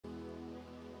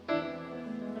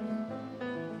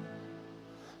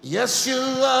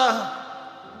Yeshua,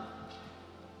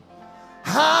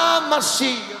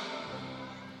 Hamashiach,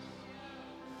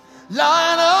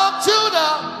 Lion of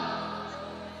Judah,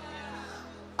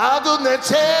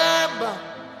 Agunechemba,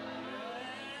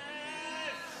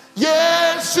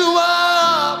 Yeshua,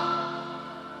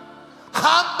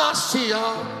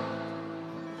 Hamashiach,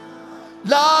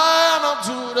 Lion of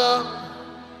Judah,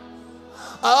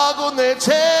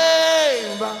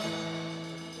 Agunechemba,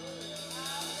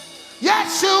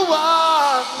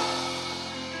 Yeshua,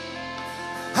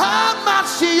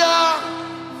 Hamashiach,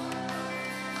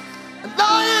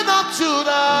 Lion of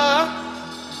Judah,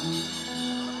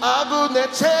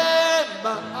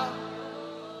 Agunechemba,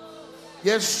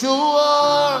 Yeshua,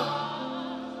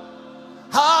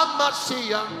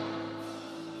 Hamashiach,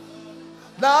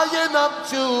 Lion of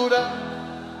Judah,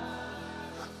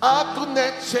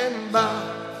 Agunechemba.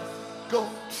 Go,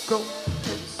 go,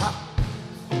 up.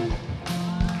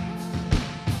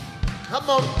 Come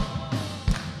on.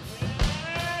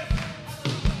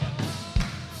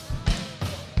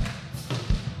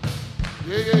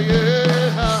 Yeah, yeah,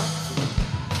 yeah.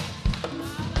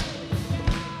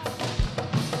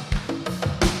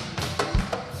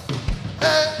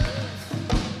 Hey,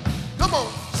 come on,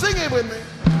 sing it with me.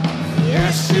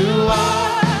 Yeshua,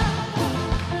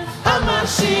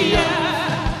 Hamashiach,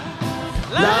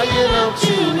 Lion of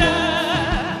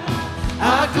Judah,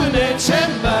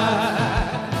 Agunechemba.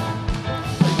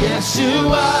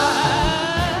 Yeshua,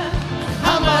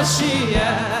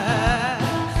 Hamashiach,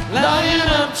 Lion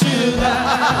of Judah,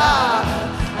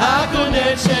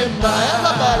 Agunechemba.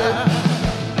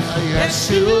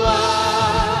 Yeshua,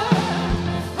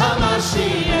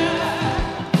 Hamashiach,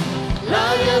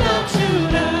 Lion of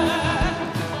Judah,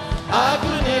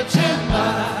 Agunechemba.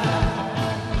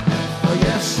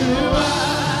 Yeshua,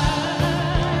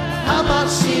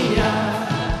 Hamashiach,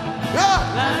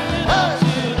 Lion of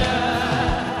Judah,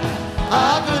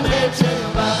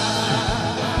 Agunechemba.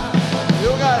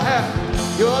 You got half.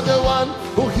 You're the one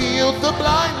who healed the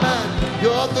blind man.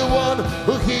 You're the one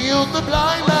who healed the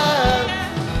blind man.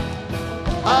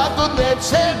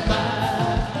 Agunechemba.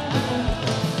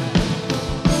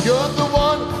 You're the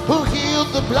one who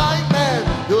healed the blind man.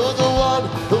 You're the one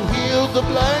who healed the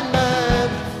blind man.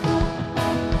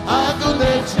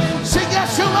 Agunechemba. Sing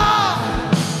Yeshua.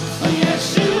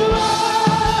 Yeshua,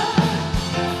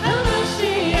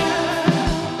 Hamashiach,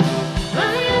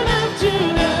 Lion of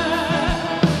Judah,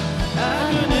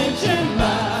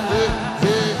 Agunechemba.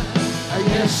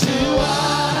 Yeshua,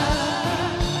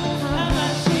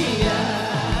 Hamashiach,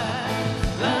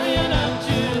 Lion of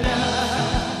Judah,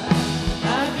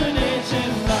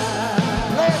 Agunechemba.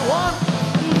 Play it one.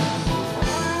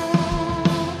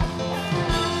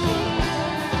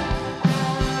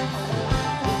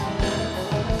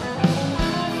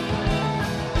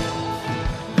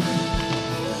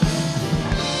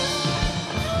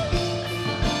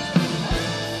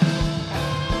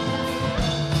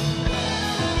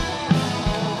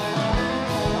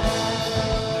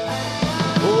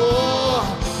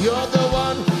 You're the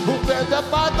one who fed the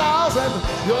 5,000.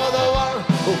 You're the one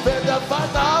who fed the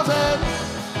 5,000.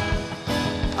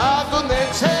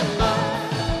 Agunechemba.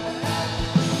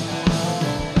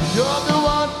 You're the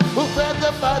one who fed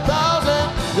the 5,000.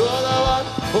 You're the one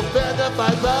who fed the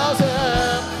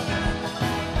 5,000.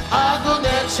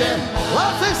 Agunechemba.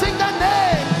 Let's sing that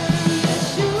name.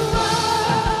 Yeshua,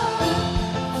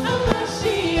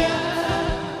 Hamashiach,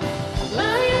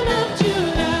 Lion of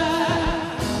Judah,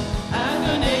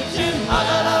 Agunechemba.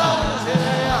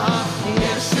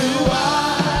 Yeshua,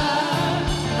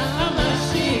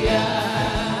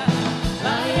 Hamashiach,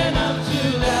 Lion of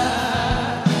Judah,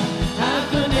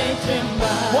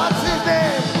 Agunechemba. What's his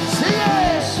name? Sing it.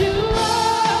 Yeshua,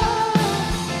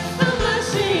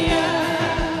 Hamashiach,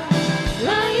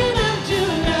 Lion of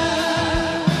Judah,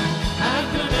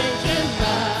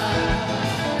 Agunechemba.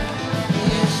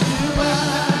 Yeshua,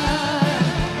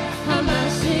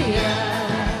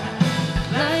 Hamashiach,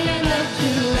 Lion of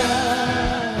Judah,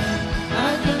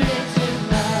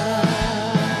 Agunechemba.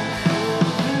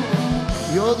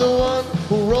 You're the one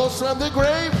who rose from the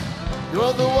grave.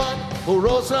 You're the one who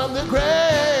rose from the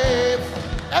grave.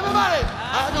 Everybody,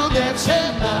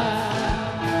 Agunechemba.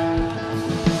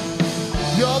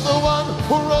 You're the one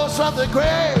who rose from the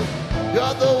grave.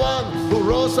 You're the one who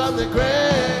rose from the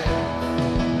grave.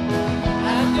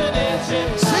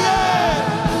 Agunechemba. Sing it.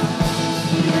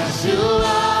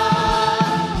 Yeshua,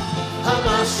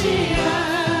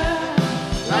 Hamashiach,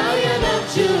 Lion of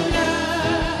Judah,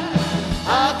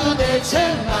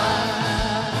 Agunechemba.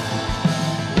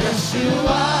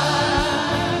 Yeshua,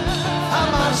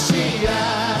 Hamashiach,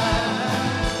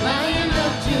 Lion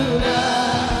of Judah.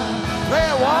 Play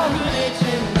it one.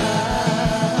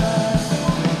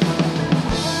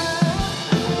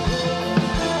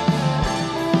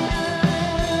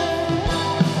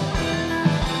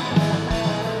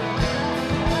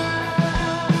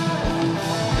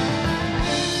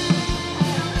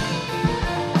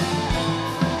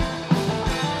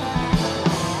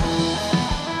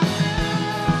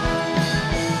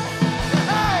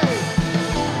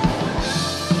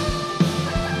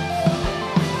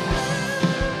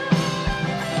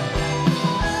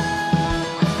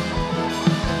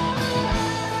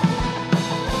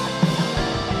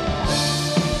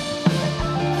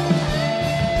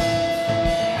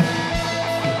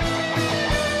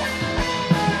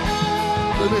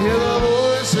 Let me hear the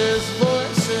voices,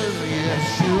 voices.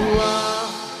 Yeshua,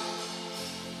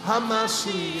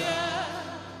 Hamashiach.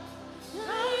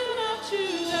 Lion of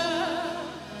Judah,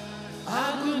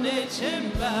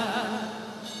 Agunechemba,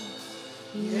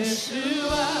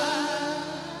 Yeshua,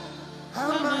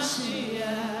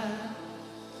 Hamashiach,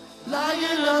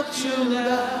 Lion of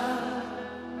Judah.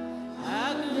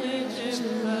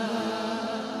 Agunechemba.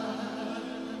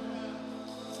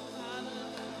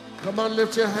 Come on,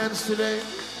 lift your hands today.